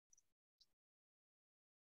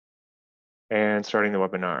And starting the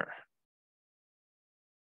webinar.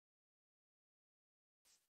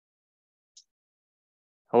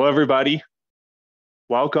 Hello, everybody.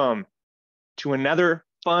 Welcome to another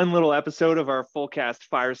fun little episode of our Fullcast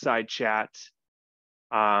Fireside Chat.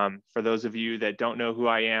 For those of you that don't know who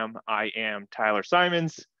I am Tyler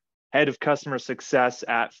Simons, Head of Customer Success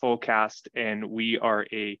at Fullcast, and we are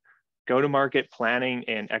a go-to-market planning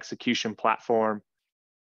and execution platform.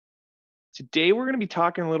 Today, we're going to be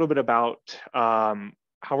talking a little bit about how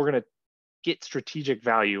we're going to get strategic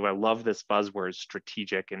value. I love this buzzword,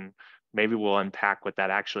 strategic, and maybe we'll unpack what that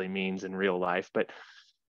actually means in real life. But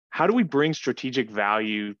how do we bring strategic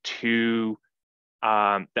value to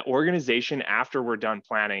the organization after we're done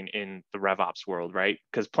planning in the RevOps world, right?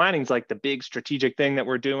 Because planning is like the big strategic thing that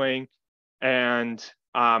we're doing. And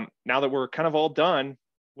now that we're kind of all done,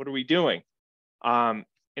 what are we doing?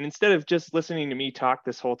 And instead of just listening to me talk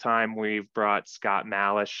this whole time, we've brought Scott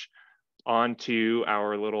Malish onto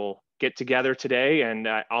our little get together today. And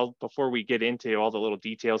before we get into all the little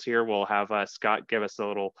details here, we'll have Scott give us a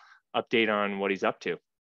little update on what he's up to.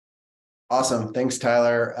 Awesome. Thanks,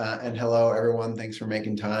 Tyler. And hello, everyone. Thanks for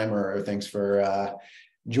making time, or thanks for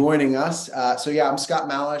joining us. So yeah, I'm Scott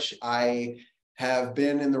Malish. I have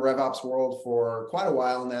been in the RevOps world for quite a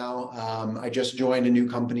while now. I just joined a new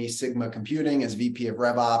company, Sigma Computing, as VP of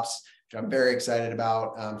RevOps, which I'm very excited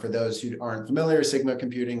about. For those who aren't familiar, Sigma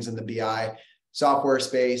Computing is in the BI software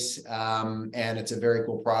space, and it's a very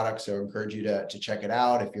cool product. So I encourage you to check it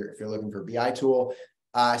out if you're looking for a BI tool.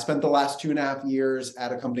 I spent the last 2.5 years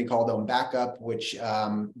at a company called Own Backup, which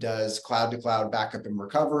does cloud-to-cloud backup and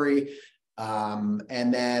recovery.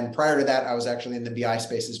 And then prior to that, I was actually in the BI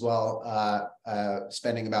space as well,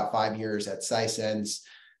 spending about 5 years at Sisense.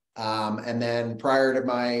 And then prior to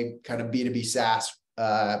my kind of B2B SaaS,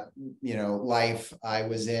 life, I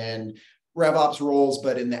was in RevOps roles,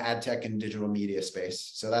 but in the ad tech and digital media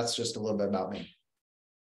space. So that's just a little bit about me.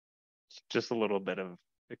 Just a little bit of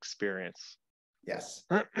experience. Yes.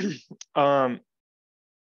 So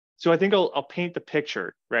I think I'll paint the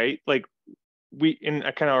picture, right? Like and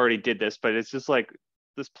I kind of already did this, but it's just like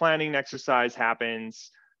this planning exercise happens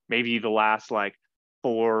maybe the last like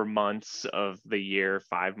 4 months of the year,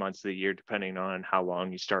 5 months of the year, depending on how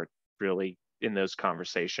long you start really in those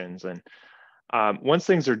conversations. And once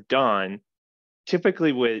things are done,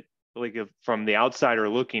 typically from the outsider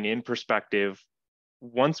looking in perspective,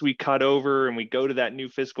 once we cut over and we go to that new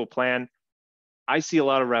fiscal plan, I see a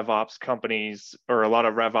lot of RevOps companies or a lot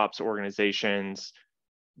of RevOps organizations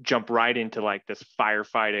jump right into like this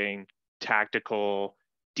firefighting, tactical,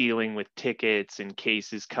 dealing with tickets and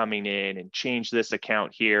cases coming in and change this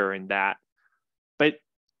account here and that. But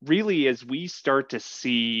really, as we start to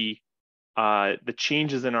see the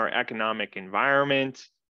changes in our economic environment,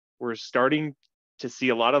 we're starting to see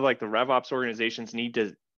a lot of like the RevOps organizations need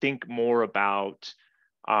to think more about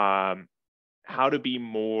how to be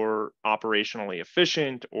more operationally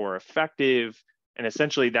efficient or effective. And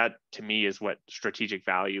essentially that to me is what strategic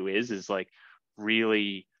value is like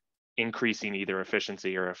really increasing either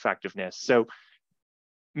efficiency or effectiveness. So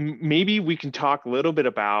maybe we can talk a little bit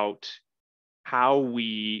about how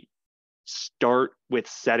we start with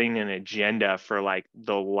setting an agenda for like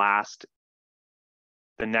the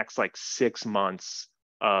next like 6 months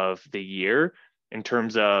of the year in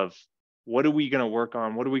terms of what are we going to work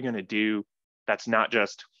on? What are we going to do? That's not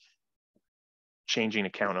just changing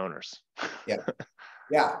account owners.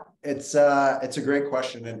 Yeah, it's a great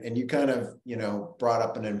question, and you kind of brought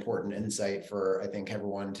up an important insight for I think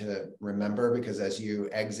everyone to remember, because as you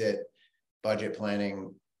exit budget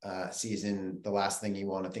planning season, the last thing you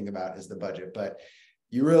want to think about is the budget, but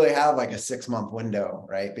you really have like a 6-month window,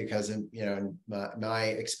 right? Because in my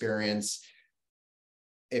experience,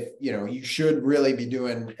 if you should really be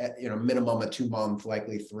doing minimum a 2-month,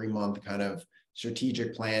 likely 3-month kind of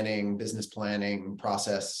strategic planning, business planning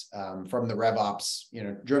process from the RevOps,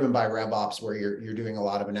 driven by RevOps, where you're doing a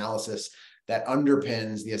lot of analysis that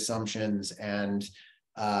underpins the assumptions and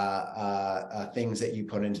things that you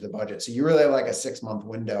put into the budget. So you really have like a 6-month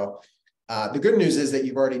window. The good news is that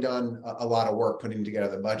you've already done a lot of work putting together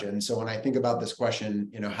the budget. And so when I think about this question,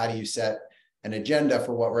 how do you set an agenda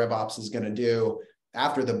for what RevOps is going to do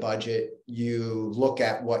after the budget? You look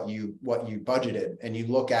at what you budgeted, and you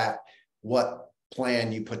look at what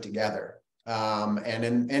plan you put together. And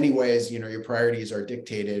in many ways, your priorities are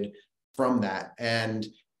dictated from that. And,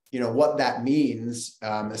 what that means,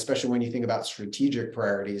 especially when you think about strategic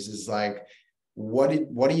priorities, is like, what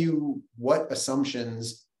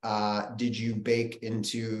assumptions did you bake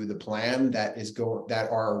into the plan that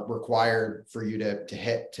are required for you to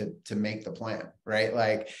hit to make the plan, right?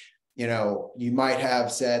 Like, you might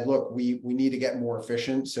have said, look, we need to get more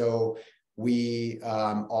efficient. So we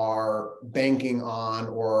are banking on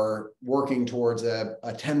or working towards a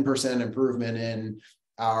 10% improvement in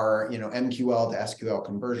our MQL to SQL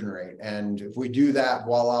conversion rate. And if we do that,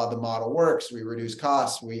 voila, the model works, we reduce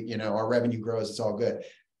costs, our revenue grows, it's all good.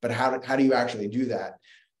 But how do you actually do that?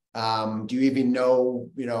 Do you even know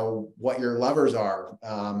what your levers are,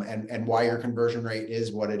 and why your conversion rate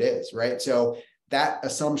is what it is, right? So that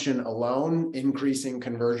assumption alone, increasing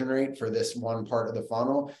conversion rate for this one part of the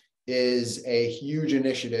funnel, is a huge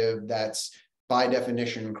initiative that's by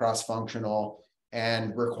definition cross-functional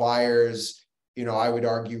and requires, I would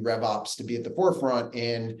argue, RevOps to be at the forefront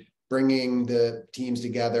in bringing the teams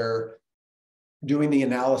together, doing the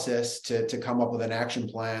analysis to come up with an action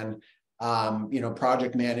plan,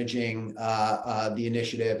 project managing the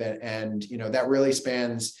initiative, and that really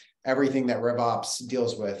spans everything that RevOps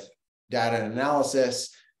deals with: data and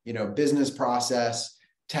analysis, business process,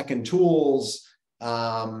 tech and tools,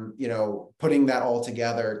 putting that all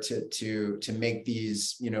together to make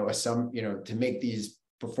these, to make these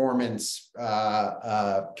performance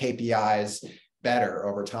KPIs better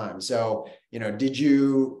over time. So, did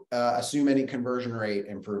you assume any conversion rate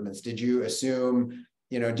improvements? Did you assume,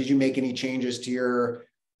 did you make any changes to your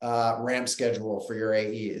ramp schedule for your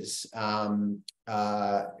AEs? Are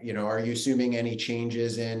you assuming any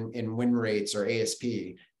changes in win rates or ASP?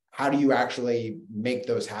 How do you actually make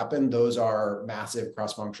those happen? Those are massive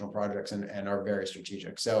cross-functional projects and are very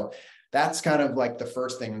strategic. So that's kind of like the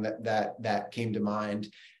first thing that came to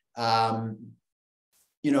mind. And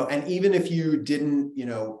even if you didn't,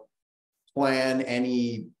 plan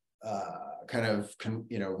any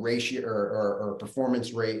ratio or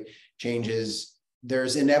performance rate changes,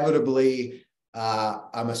 there's inevitably,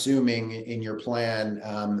 I'm assuming in your plan,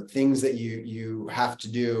 things that you have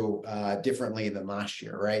to do differently than last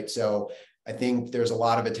year, right? So I think there's a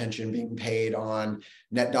lot of attention being paid on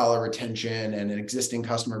net dollar retention and existing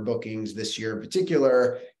customer bookings this year in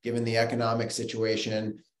particular, given the economic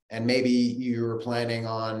situation. And maybe you were planning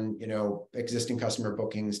on, existing customer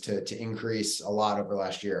bookings to increase a lot over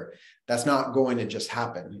last year. That's not going to just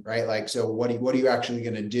happen, right? Like, so what are you actually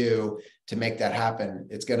going to do to make that happen?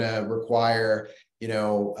 It's going to require,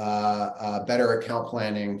 better account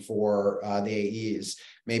planning for the AEs.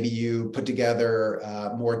 Maybe you put together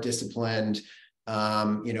more disciplined,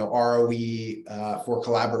 ROE for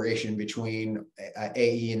collaboration between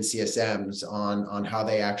AE and CSMs on how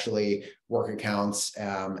they actually work accounts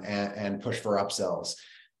and push for upsells.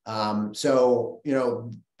 So,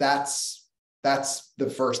 that's the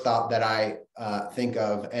first thought that I think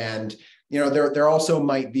of. And, there also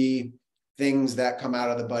might be things that come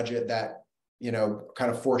out of the budget that,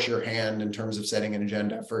 kind of force your hand in terms of setting an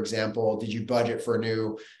agenda. For example, did you budget for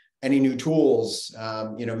any new tools?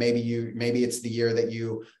 Maybe it's the year that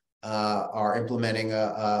you are implementing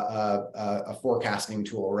a forecasting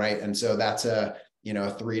tool, right? And so that's a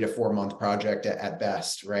 3 to 4 month project at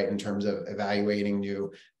best, right? In terms of evaluating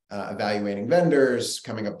vendors,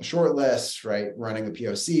 coming up with short lists, right? Running a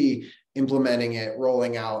POC, implementing it,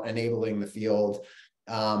 rolling out, enabling the field.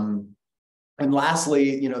 And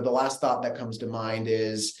lastly, the last thought that comes to mind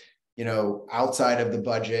is, outside of the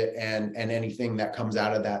budget and anything that comes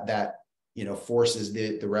out of that forces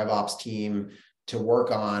the RevOps team to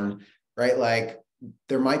work on, right? Like,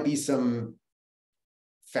 there might be some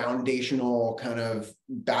foundational kind of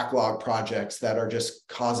backlog projects that are just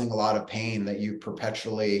causing a lot of pain that you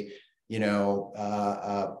perpetually,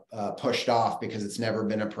 pushed off because it's never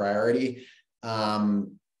been a priority.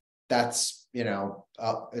 That's,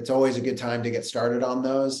 it's always a good time to get started on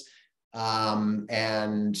those.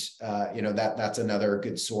 That's another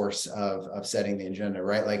good source of setting the agenda,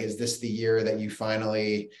 right? Like, is this the year that you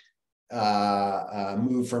finally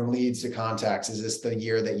move from leads to contacts? Is this the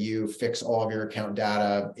year that you fix all of your account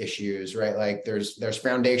data issues, right? Like, there's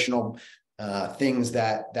foundational things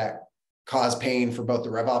that cause pain for both the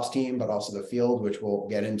RevOps team, but also the field, which we'll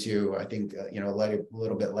get into, I think, a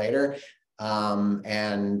little bit later.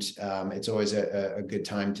 It's always a good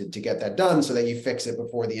time to get that done so that you fix it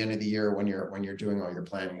before the end of the year when you're doing all your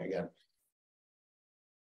planning again.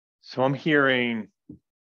 So I'm hearing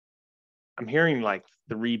like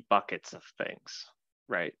 3 buckets of things,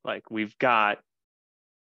 right? Like, we've got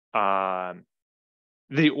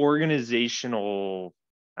the organizational,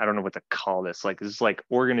 I don't know what to call this. Like, this is like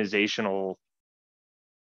organizational,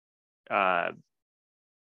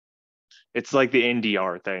 it's like the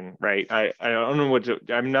NDR thing, right? I don't know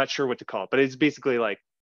I'm not sure what to call it, but it's basically like,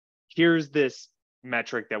 here's this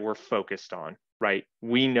metric that we're focused on, right?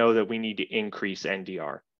 We know that we need to increase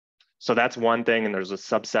NDR. So that's one thing. And there's a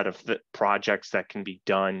subset of the projects that can be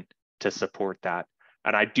done to support that.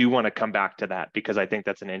 And I do want to come back to that because I think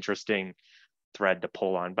that's an interesting thread to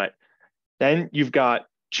pull on. But then you've got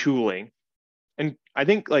tooling. And I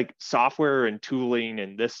think like software and tooling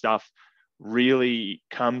and this stuff really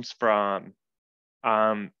comes from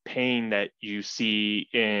pain that you see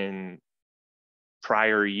in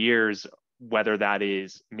prior years, whether that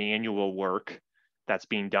is manual work that's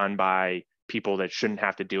being done by people that shouldn't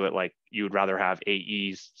have to do it. Like you would rather have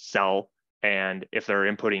AEs sell. And if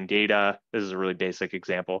they're inputting data, this is a really basic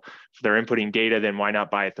example. If they're inputting data, then why not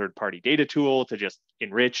buy a third-party data tool to just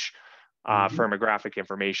enrich firmographic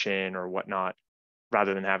information or whatnot,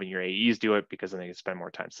 rather than having your AEs do it, because then they can spend more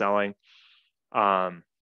time selling.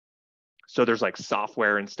 So there's like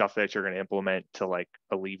software and stuff that you're going to implement to like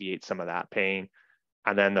alleviate some of that pain.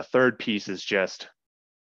 And then the third piece is just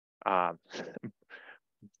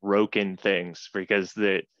broken things, because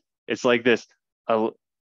it's like this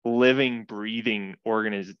living, breathing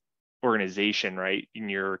organization, right? And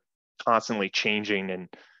you're constantly changing and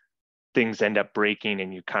things end up breaking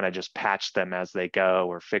and you kind of just patch them as they go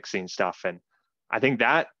or fixing stuff. And I think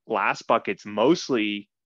that last bucket's mostly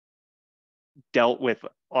dealt with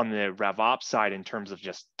on the RevOps side in terms of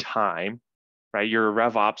just time, right? Your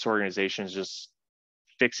RevOps organization is just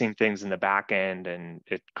fixing things in the back end, and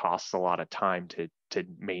it costs a lot of time to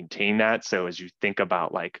maintain that. So as you think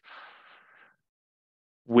about like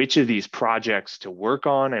which of these projects to work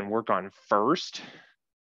on first,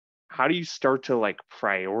 how do you start to like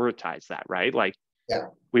prioritize that, right? Like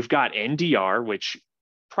we've got NDR, which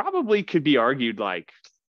probably could be argued like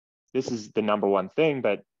this is the number one thing,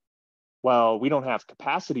 but well, we don't have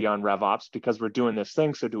capacity on RevOps because we're doing this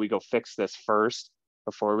thing. So do we go fix this first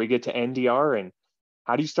before we get to NDR? And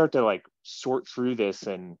how do you start to like sort through this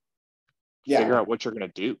and figure out what you're going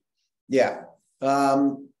to do? Yeah.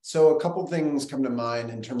 So a couple things come to mind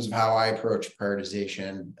in terms of how I approach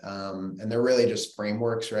prioritization. And they're really just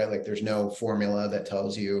frameworks, right? Like there's no formula that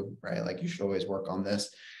tells you, right? Like you should always work on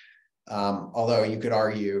this. Although you could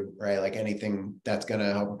argue, right? Like anything that's going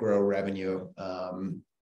to help grow revenue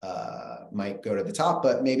might go to the top,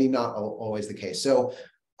 but maybe not always the case. So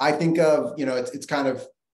I think of, it's kind of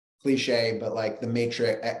cliche, but like the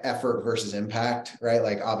matrix, effort versus impact, right?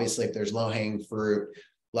 Like obviously if there's low-hanging fruit,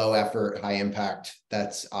 low effort, high impact,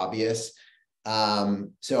 that's obvious.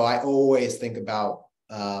 So I always think about,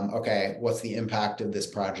 okay, what's the impact of this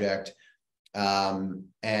project? And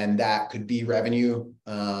that could be revenue,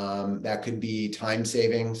 that could be time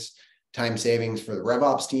savings for the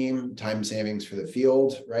RevOps team, time savings for the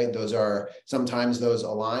field, right? Sometimes those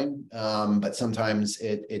align, but sometimes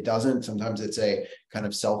it doesn't. Sometimes it's a kind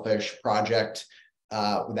of selfish project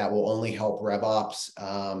that will only help RevOps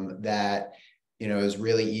that, is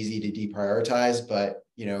really easy to deprioritize, but,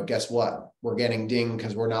 guess what? We're getting dinged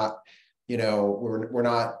because we're not, we're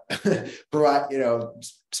not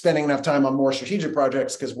spending enough time on more strategic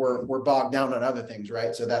projects because we're bogged down on other things,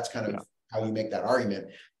 right? So that's kind of how you make that argument.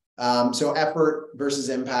 So effort versus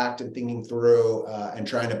impact and thinking through and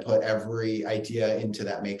trying to put every idea into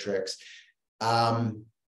that matrix.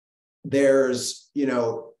 There's,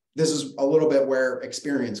 this is a little bit where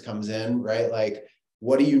experience comes in, right? Like,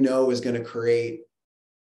 what do you know is going to create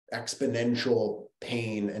exponential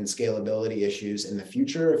pain and scalability issues in the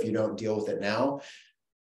future if you don't deal with it now?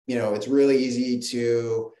 It's really easy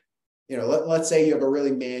to, let's say you have a really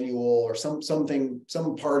manual or some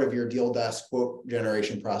part of your deal desk quote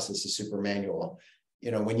generation process is super manual.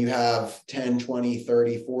 When you have 10, 20,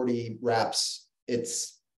 30, 40 reps,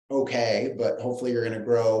 it's okay, but hopefully you're going to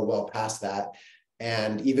grow well past that.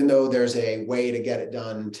 And even though there's a way to get it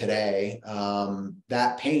done today,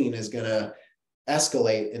 that pain is going to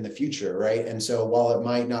escalate in the future, right? And so while it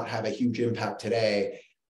might not have a huge impact today,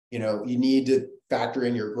 you need to factor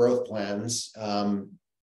in your growth plans,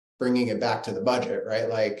 bringing it back to the budget, right?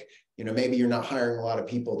 Like, maybe you're not hiring a lot of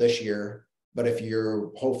people this year, but if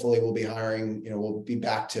hopefully we'll be hiring, we'll be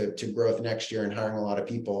back to growth next year and hiring a lot of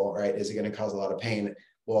people, right? Is it going to cause a lot of pain?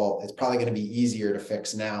 Well, it's probably going to be easier to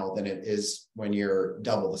fix now than it is when you're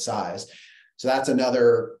double the size. So that's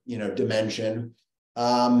another, dimension.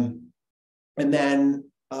 And then,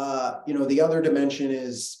 the other dimension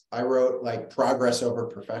is I wrote like progress over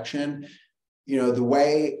perfection. The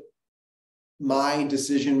way my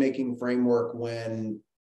decision-making framework when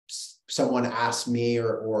someone asks me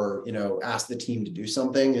or asks the team to do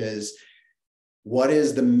something is, what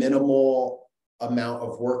is the minimal amount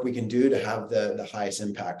of work we can do to have the highest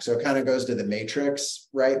impact? So it kind of goes to the matrix,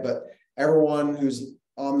 right? But everyone who's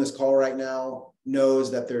on this call right now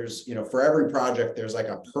knows that there's, for every project, there's like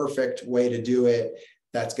a perfect way to do it.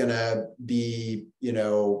 that's going to be,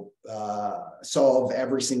 solve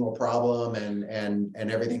every single problem and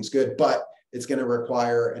everything's good, but it's going to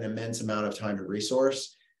require an immense amount of time and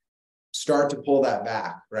resource. Start to pull that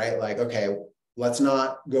back, right? Like, okay, let's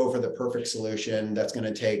not go for the perfect solution that's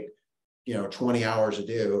going to take, 20 hours to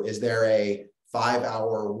do. Is there a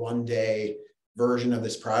 5-hour, 1-day version of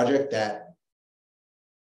this project that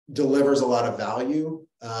delivers a lot of value?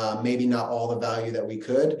 Maybe not all the value that we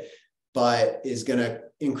could, but is going to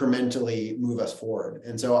incrementally move us forward.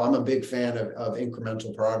 And so I'm a big fan of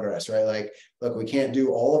incremental progress, right? Like, look, we can't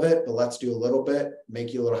do all of it, but let's do a little bit,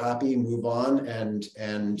 make you a little happy, move on, and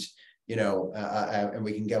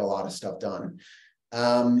we can get a lot of stuff done.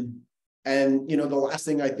 The last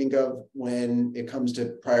thing I think of when it comes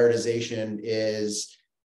to prioritization is,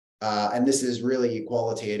 and this is really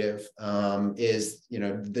qualitative, is,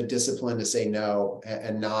 the discipline to say no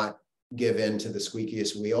and not give in to the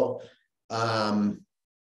squeakiest wheel.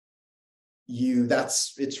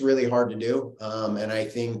 It's really hard to do. And I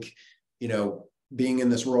think, being in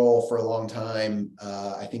this role for a long time,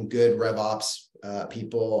 I think good RevOps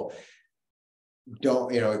people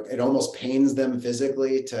don't, it almost pains them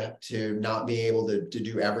physically to not be able to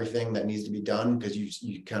do everything that needs to be done, because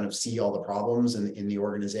you kind of see all the problems in the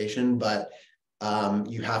organization, but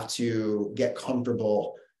you have to get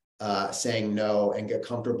comfortable saying no and get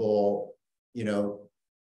comfortable,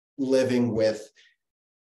 living with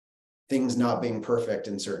things not being perfect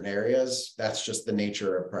in certain areas. That's just the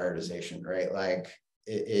nature of prioritization, right? Like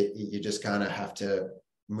you just kind of have to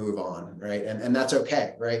move on, right? And that's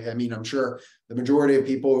okay, right? I mean, I'm sure the majority of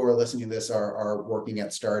people who are listening to this are working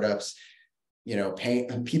at startups.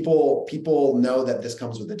 People know that this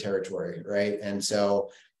comes with the territory, right? And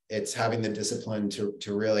so it's having the discipline to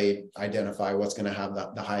really identify what's going to have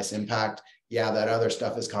the highest impact. Yeah, that other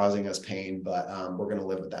stuff is causing us pain, but we're going to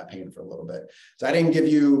live with that pain for a little bit. So I didn't give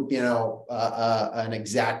you, an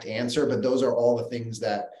exact answer, but those are all the things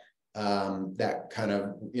that kind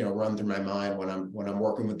of, run through my mind when I'm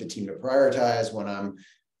working with the team to prioritize, when I'm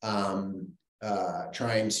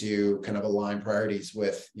trying to kind of align priorities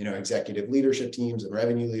with, executive leadership teams and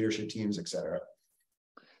revenue leadership teams, et cetera.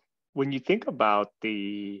 When you think about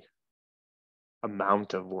the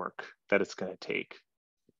amount of work that it's going to take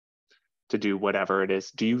to do whatever it is,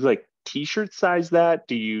 do you like t-shirt size that?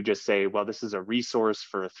 Do you just say, well, this is a resource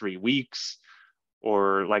for 3 weeks?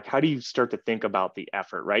 Or like, how do you start to think about the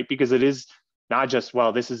effort, right? Because it is not just,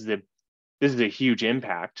 well, this is a huge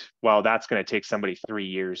impact. Well, that's going to take somebody 3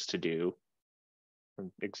 years to do. I'm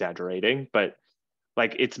exaggerating, but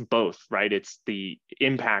like it's both, right? It's the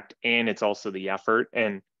impact and it's also the effort.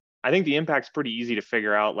 And I think the impact's pretty easy to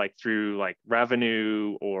figure out, like through like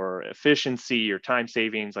revenue or efficiency or time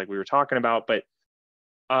savings, like we were talking about. But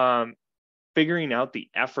figuring out the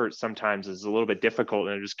effort sometimes is a little bit difficult.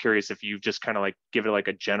 And I'm just curious if you just kind of like give it like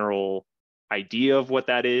a general idea of what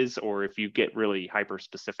that is, or if you get really hyper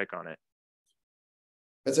specific on it.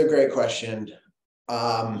 That's a great question.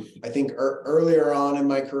 I think earlier on in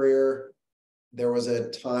my career, there was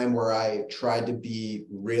a time where I tried to be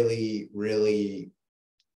really, really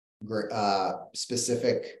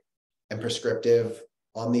specific and prescriptive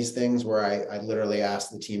on these things, where I literally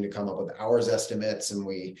asked the team to come up with hours estimates, and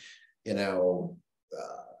we,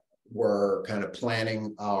 we're kind of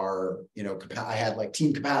planning our, I had like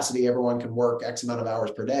team capacity, everyone can work X amount of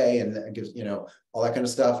hours per day, and that gives, all that kind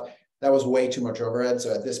of stuff. That was way too much overhead.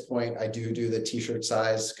 So at this point, I do the t-shirt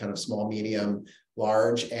size, kind of small, medium,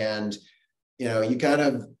 large, and you kind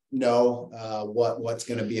of what's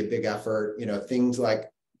going to be a big effort. Things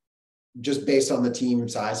like, just based on the team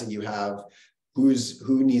size that you have,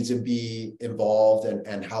 who needs to be involved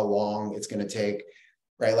and how long it's going to take,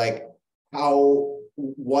 right? Like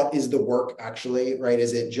what is the work actually, right?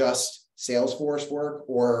 Is it just Salesforce work,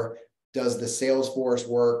 or does the Salesforce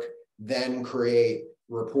work then create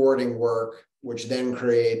reporting work, which then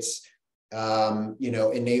creates,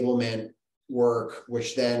 enablement work,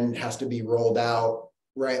 which then has to be rolled out,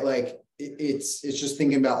 right? Like it's just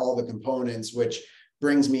thinking about all the components, which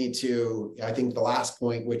brings me to, I think, the last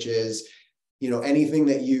point, which is, anything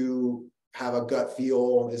that you have a gut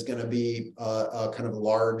feel is going to be a kind of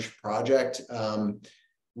large project,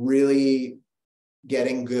 really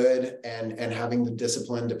getting good and having the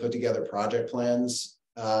discipline to put together project plans,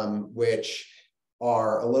 which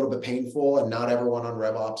are a little bit painful, and not everyone on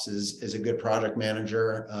RevOps is a good project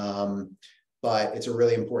manager. But it's a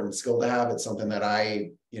really important skill to have. It's something that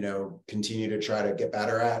I, continue to try to get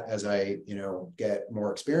better at as I, get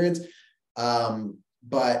more experience.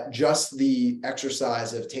 But just the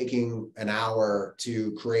exercise of taking an hour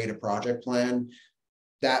to create a project plan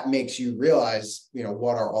that makes you realize,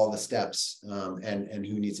 what are all the steps, and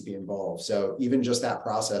who needs to be involved. So even just that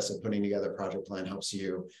process of putting together a project plan helps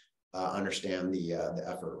you understand the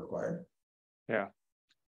effort required. Yeah.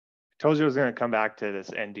 I told you I was going to come back to this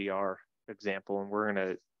NDR example,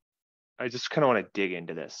 and I just kind of want to dig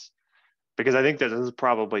into this because I think that this is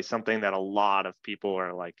probably something that a lot of people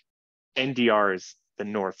are like, NDR is the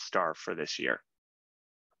North Star for this year.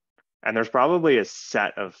 And there's probably a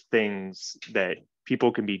set of things that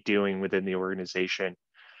people can be doing within the organization.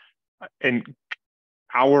 And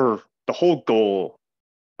the whole goal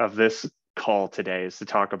of this call today is to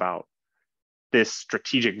talk about this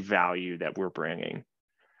strategic value that we're bringing.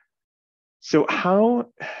 So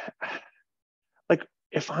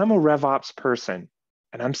if I'm a RevOps person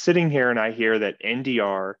and I'm sitting here and I hear that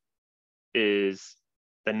NDR is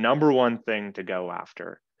the number one thing to go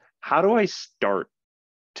after, how do I start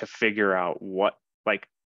to figure out what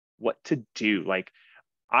to do? Like,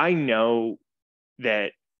 I know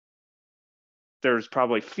that there's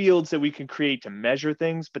probably fields that we can create to measure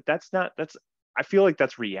things, but I feel like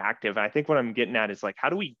that's reactive. And I think what I'm getting at is like, how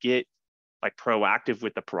do we get like proactive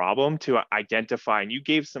with the problem to identify? And you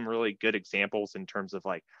gave some really good examples in terms of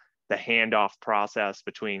like the handoff process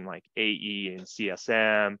between like AE and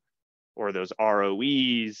CSM, or those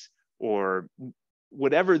ROEs, or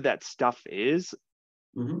whatever that stuff is.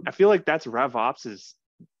 Mm-hmm. I feel like that's RevOps'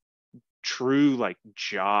 true like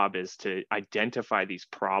job, is to identify these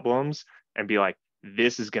problems and be like,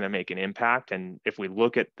 this is going to make an impact. And if we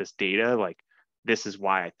look at this data, like, this is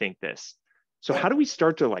why I think this. So how do we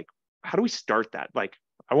start that? Like,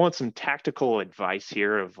 I want some tactical advice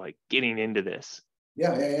here of like getting into this.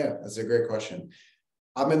 Yeah. That's a great question.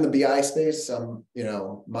 I'm in the BI space.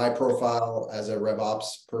 My profile as a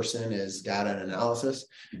RevOps person is data and analysis.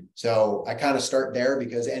 So I kind of start there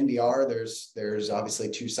because NDR, there's obviously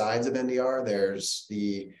two sides of NDR. There's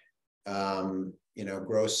the,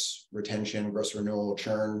 gross retention, gross renewal,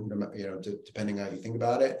 churn, depending on how you think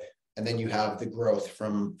about it. And then you have the growth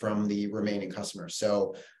from the remaining customers.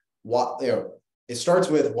 So it starts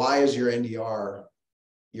with, why is your NDR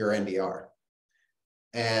your NDR?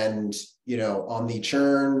 And, on the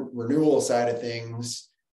churn renewal side of things,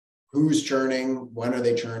 who's churning, when are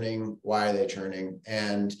they churning, why are they churning?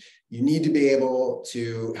 And you need to be able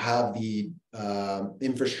to have the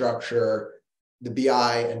infrastructure, the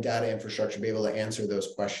BI and data infrastructure, be able to answer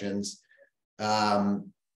those questions.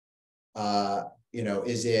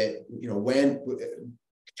 Is it, when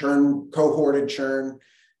churn, cohorted churn,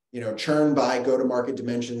 churn by go-to-market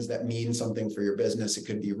dimensions that mean something for your business. It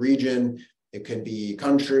could be region, it could be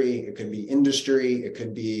country, it could be industry, it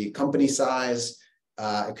could be company size,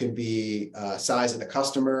 it could be size of the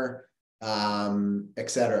customer, et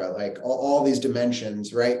cetera. Like all these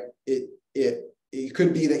dimensions, right? It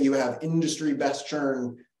could be that you have industry best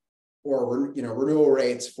churn or renewal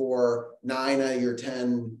rates for 9 out of your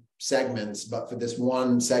 10 segments, but for this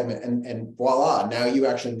one segment, and voila, now you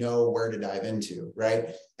actually know where to dive into, right?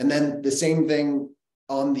 And then the same thing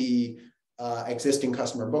on the existing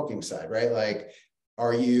customer booking side, right? Like,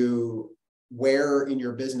 where in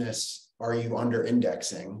your business are you under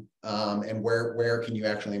indexing, and where can you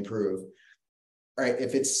actually improve? Right.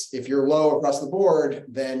 If you're low across the board,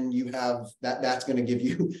 then you have that's going to give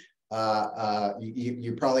you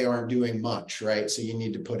you probably aren't doing much, right? So you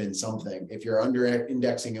need to put in something. If you're under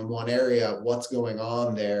indexing in one area, what's going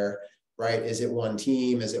on there, right? Is it one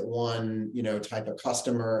team? Is it one, type of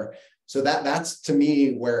customer? So that's to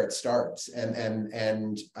me where it starts.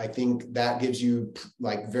 And I think that gives you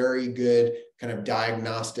like very good kind of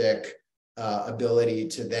diagnostic ability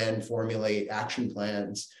to then formulate action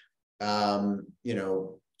plans,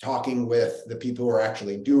 talking with the people who are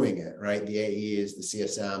actually doing it, right? The AEs, the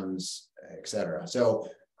CSMs, et cetera. So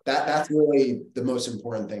that's really the most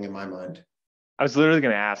important thing in my mind. I was literally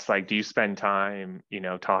going to ask, like, do you spend time,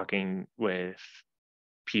 talking with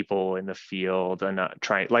people in the field and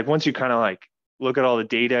like, once you kind of like look at all the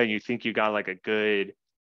data and you think you got like a good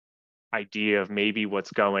idea of maybe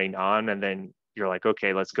what's going on, and then you're like,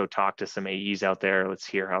 okay, let's go talk to some AEs out there. Let's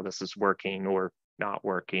hear how this is working or not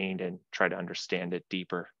working and try to understand it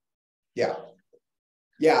deeper. Yeah.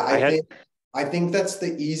 I think that's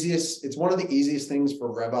the easiest. It's one of the easiest things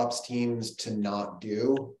for RevOps teams to not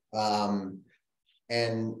do.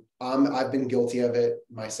 And I've been guilty of it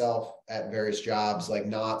myself at various jobs, like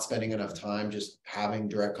not spending enough time just having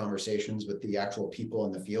direct conversations with the actual people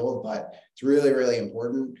in the field. But it's really, really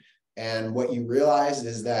important. And what you realize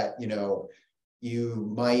is that,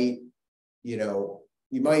 you might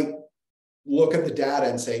look at the data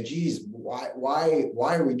and say, geez, why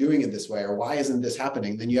are we doing it this way? Or why isn't this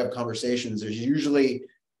happening? Then you have conversations. There's usually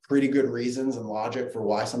pretty good reasons and logic for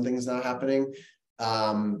why something is not happening.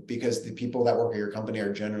 Because the people that work at your company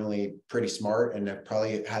are generally pretty smart and have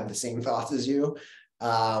probably had the same thoughts as you.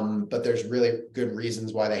 But there's really good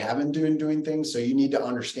reasons why they haven't been doing things. So you need to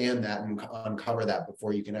understand that and uncover that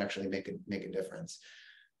before you can actually make a difference.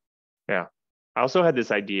 Yeah. I also had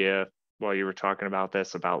this idea while you were talking about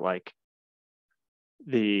this, about like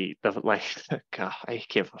the like, God, I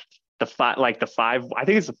can't, the five, like the five, I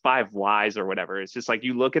think it's the 5 whys or whatever. It's just like,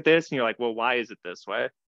 you look at this and you're like, well, why is it this way?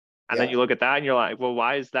 And then you look at that and you're like, well,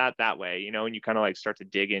 why is that way? You know, and you kind of like start to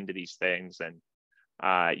dig into these things, and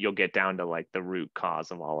you'll get down to like the root cause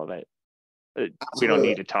of all of it. We don't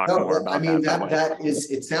need to talk more about I mean, that. that is,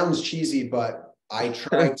 it sounds cheesy, but I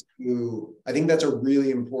try to, I think that's a really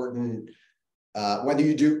important, whether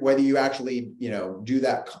you actually, you know, do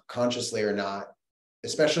that consciously or not,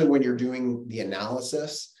 especially when you're doing the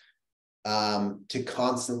analysis, to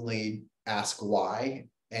constantly ask why,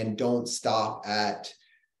 and don't stop at,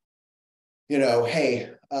 you know, hey,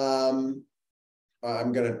 I'm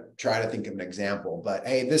going to try to think of an example, but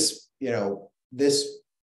hey, this, you know, this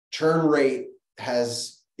churn rate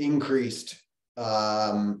has increased,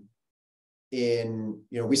 in,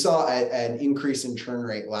 you know, we saw an increase in churn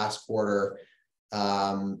rate last quarter.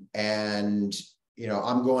 And, you know,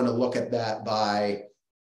 I'm going to look at that by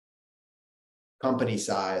company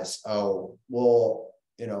size. Oh, well,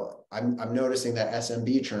 you know, I'm noticing that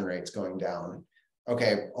SMB churn rate's going down.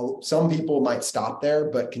 Okay, some people might stop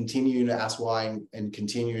there, but continuing to ask why and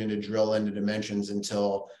continuing to drill into dimensions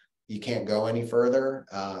until you can't go any further,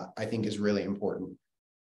 I think is really important.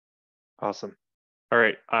 Awesome. All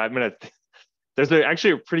right, there's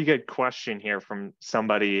actually a pretty good question here from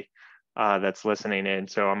somebody that's listening in,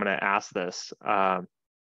 so I'm going to ask this.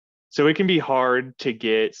 So it can be hard to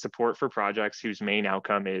get support for projects whose main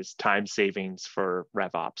outcome is time savings for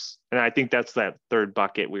RevOps. And I think that's that third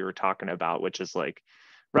bucket we were talking about, which is like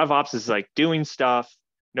RevOps is like doing stuff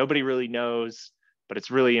nobody really knows, but it's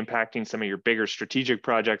really impacting some of your bigger strategic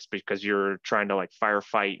projects because you're trying to like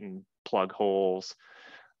firefight and plug holes.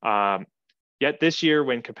 Yet this year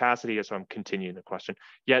when capacity, so I'm continuing the question,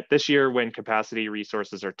 yet this year when capacity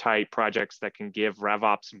resources are tight, projects that can give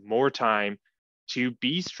RevOps more time to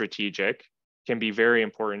be strategic can be very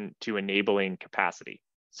important to enabling capacity.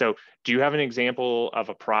 So do you have an example of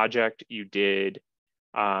a project you did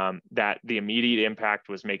that the immediate impact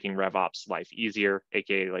was making RevOps life easier,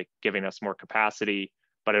 aka like giving us more capacity,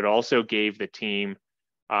 but it also gave the team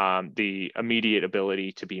the immediate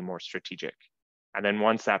ability to be more strategic? And then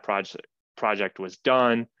once that project was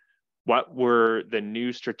done, what were the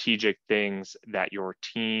new strategic things that your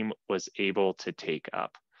team was able to take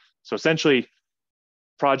up? So essentially,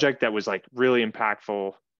 project that was like really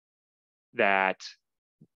impactful, that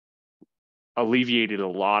alleviated a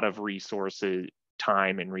lot of resources,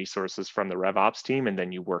 time and resources from the RevOps team, and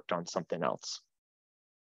then you worked on something else.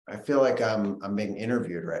 I feel like I'm being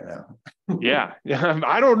interviewed right now. Yeah,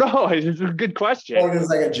 I don't know. It's a good question. Well,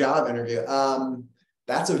 it's like a job interview.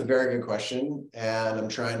 That's a very good question, and I'm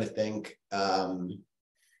trying to think of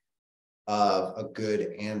a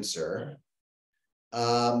good answer.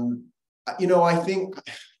 You know, I think,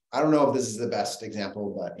 I don't know if this is the best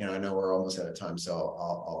example, but you know, I know we're almost out of time, so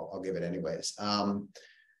I'll give it anyways.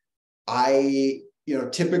 You know,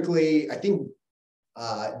 typically, I think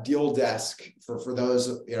deal desk for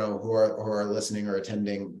those, you know, who are listening or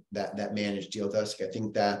attending that manage deal desk, I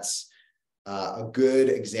think that's a good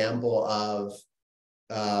example of,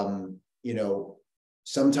 you know,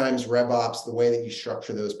 sometimes RevOps, the way that you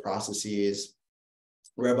structure those processes,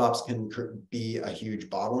 RevOps can be a huge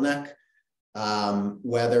bottleneck.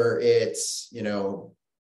 Whether it's, you know,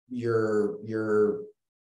 you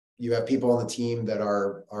have people on the team that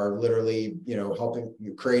are literally, you know, helping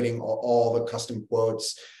you creating all the custom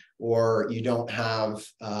quotes, or you don't have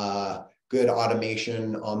good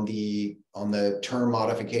automation on the term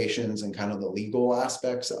modifications and kind of the legal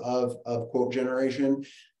aspects of quote generation.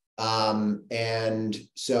 And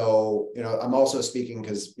so, you know, I'm also speaking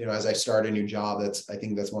because, you know, as I start a new job, I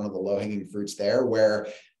think that's one of the low-hanging fruits there, where,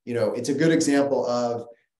 you know, it's a good example of,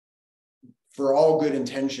 for all good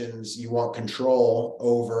intentions, you want control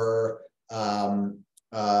over,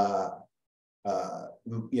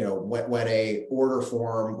 you know, when a order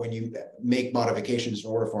form, when you make modifications to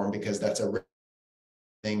order form, because that's a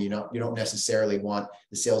thing, you don't necessarily want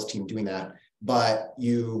the sales team doing that, but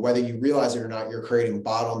whether you realize it or not, you're creating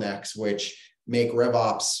bottlenecks which make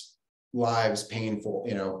RevOps lives painful,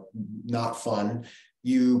 you know, not fun.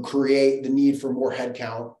 You create the need for more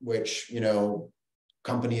headcount, which, you know,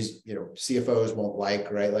 companies, you know, CFOs won't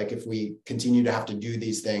like, right? Like if we continue to have to do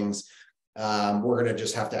these things, we're going to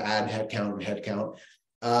just have to add headcount.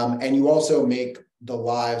 And you also make the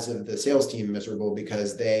lives of the sales team miserable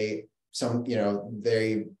because they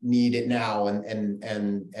need it now and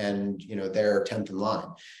they're 10th in line,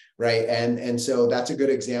 right? And so that's a good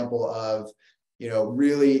example of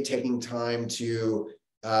really taking time to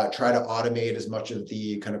try to automate as much of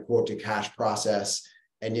the kind of quote to cash process.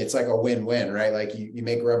 And it's like a win-win, right? Like you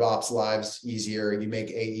make RevOps lives easier, you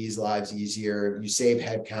make AEs lives easier, you save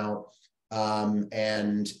headcount,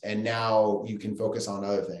 and now you can focus on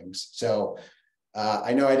other things. So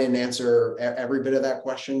I know I didn't answer every bit of that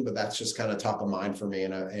question, but that's just kind of top of mind for me.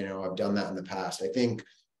 And I've done that in the past. I think,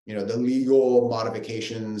 the legal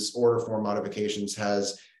modifications, order form modifications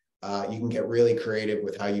has, you can get really creative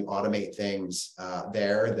with how you automate things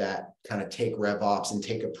there that kind of take RevOps and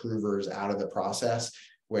take approvers out of the process,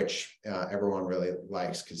 which everyone really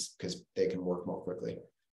likes because they can work more quickly.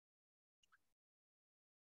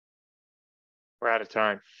 We're out of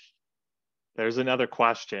time. There's another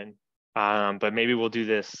question, but maybe we'll do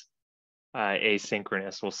this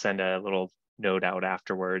asynchronous. We'll send a little note out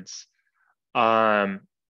afterwards.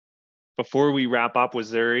 Before we wrap up,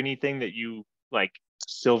 was there anything that you like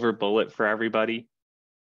silver bullet for everybody?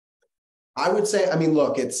 I would say, I mean,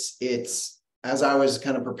 look, it's as I was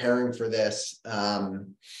kind of preparing for this,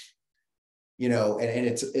 and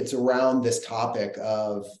it's around this topic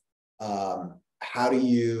of how do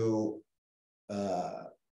you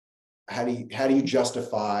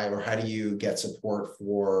justify or how do you get support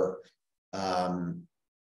for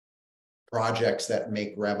projects that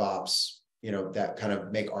make RevOps, that kind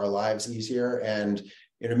of make our lives easier. And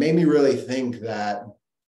it made me really think that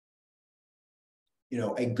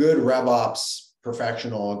a good RevOps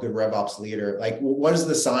professional, a good RevOps leader, like what is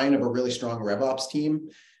the sign of a really strong RevOps team?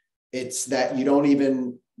 It's that you don't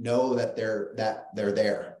even know that they're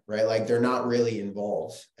there, right? Like they're not really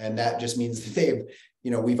involved. And that just means that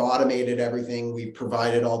we've automated everything. We've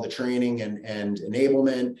provided all the training and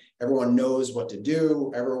enablement. Everyone knows what to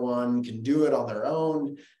do. Everyone can do it on their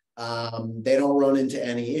own. They don't run into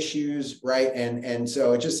any issues, right? And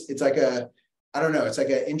so it's like it's like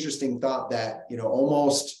an interesting thought that,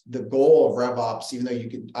 almost the goal of RevOps, even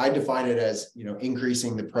though I define it as,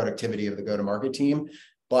 increasing the productivity of the go-to-market team,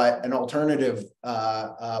 but an alternative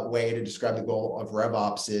way to describe the goal of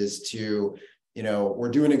RevOps is to,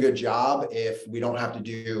 we're doing a good job if we don't have to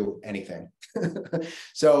do anything.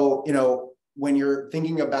 So, when you're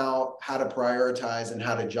thinking about how to prioritize and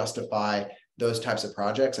how to justify those types of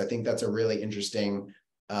projects, I think that's a really interesting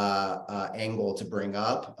angle to bring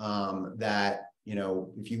up, that,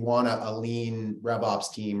 if you want a lean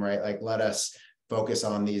RevOps team, right, like let us focus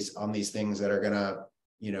on these things that are going to,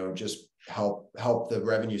 just help the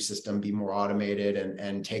revenue system be more automated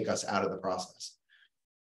and take us out of the process.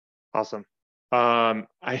 Awesome. I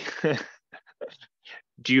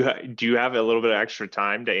do you have a little bit of extra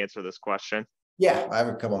time to answer this question? Yeah, I have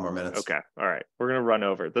a couple more minutes. Okay. All right. We're going to run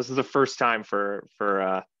over. This is the first time for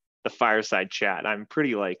the Fireside chat. I'm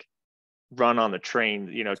pretty like run on the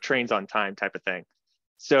train, trains on time type of thing.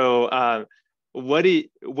 So what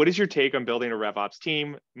is your take on building a RevOps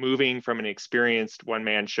team, moving from an experienced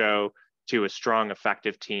one-man show to a strong,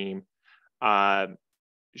 effective team?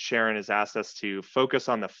 Sharon has asked us to focus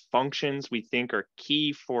on the functions we think are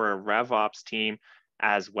key for a RevOps team,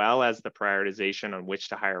 as well as the prioritization on which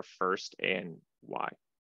to hire first and why.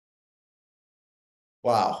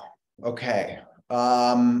 Wow. Okay.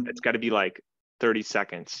 It's got to be like 30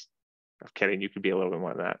 seconds. I'm kidding. You could be a little bit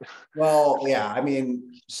more than that. Well, yeah. I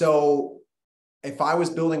mean, so if I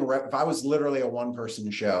was literally a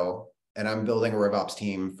one-person show and I'm building a RevOps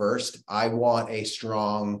team first, I want a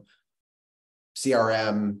strong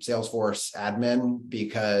CRM, Salesforce admin,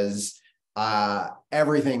 because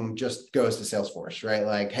everything just goes to Salesforce, right?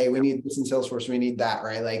 Like, hey, we need this in Salesforce, we need that,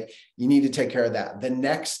 right? Like, you need to take care of that. The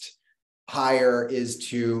next hire is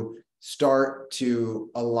to start to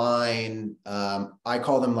align, I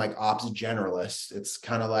call them like ops generalists. It's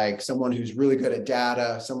kind of like someone who's really good at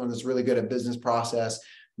data, someone that's really good at business process,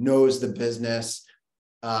 knows the business,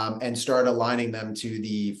 and start aligning them to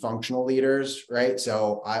the functional leaders, right?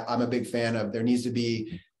 So I'm a big fan of, there needs to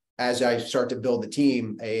be, as I start to build the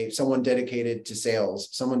team, someone dedicated to sales,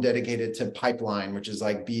 someone dedicated to pipeline, which is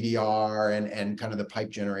like BDR and kind of the pipe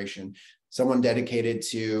generation, someone dedicated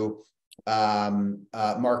to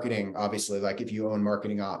marketing, obviously, like if you own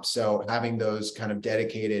marketing ops. So having those kind of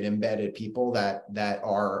dedicated, embedded people that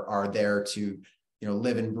are there to,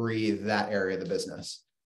 live and breathe that area of the business.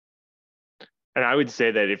 And I would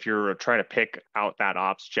say that if you're trying to pick out that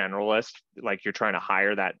ops generalist, like you're trying to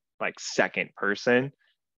hire that like second person,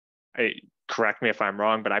 correct me if I'm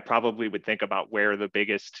wrong, but I probably would think about where the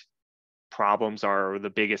biggest problems are, or the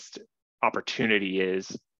biggest opportunity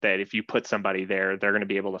is that if you put somebody there, they're going to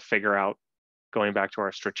be able to figure out, going back to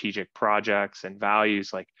our strategic projects and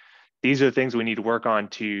values, like these are the things we need to work on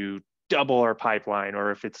to double our pipeline.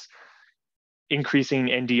 Or if it's increasing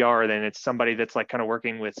NDR, then it's somebody that's like kind of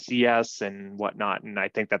working with CS and whatnot. And I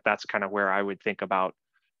think that that's kind of where I would think about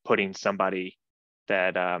putting somebody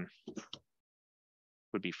that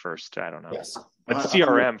would be first. I don't know. Yes. But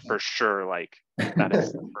CRM for sure, like that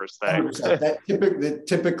is the first thing. 100%. That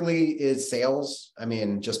typically is sales. I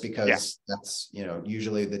mean, just because that's, you know,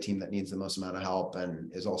 usually the team that needs the most amount of help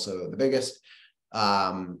and is also the biggest.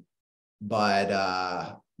 But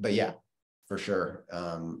yeah, for sure.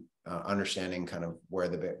 Understanding kind of where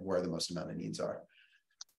the most amount of needs are.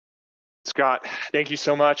 Scott, thank you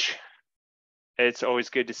so much. It's always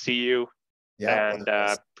good to see you. Yeah. And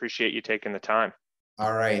appreciate you taking the time.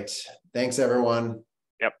 All right. Thanks, everyone.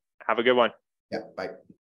 Yep. Have a good one. Yeah. Bye.